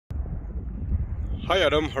Hi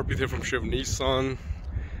Adam, Harpreet here from Sherwood Nissan.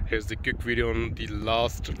 Here's the quick video on the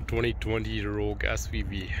last 2020 Rogue SV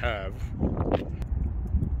we have.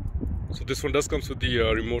 So this one does comes with the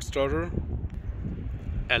remote starter,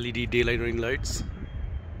 LED daylight running lights,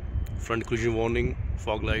 front collision warning,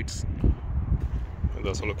 fog lights, and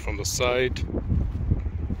that's a look from the side,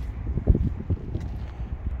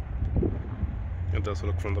 and that's a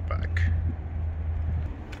look from the back.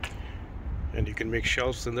 And you can make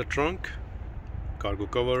shelves in the trunk, cargo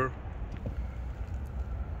cover,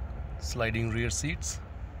 sliding rear seats,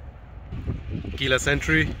 keyless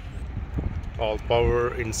entry, all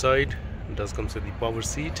power inside. It does comes with the power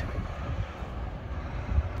seat,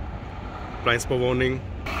 blind spot warning,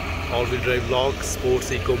 all-wheel drive lock,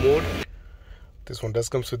 sports eco mode. This one does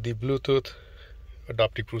comes with the Bluetooth,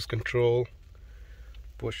 adaptive cruise control,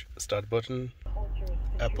 push start button,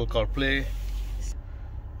 Apple CarPlay,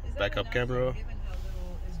 backup camera,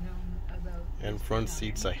 and front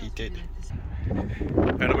seats are heated.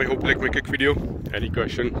 And I hope you like my quick video. Any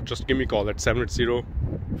question, just give me a call at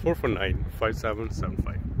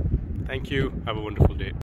 780-449-5775. Thank you. Have a wonderful day.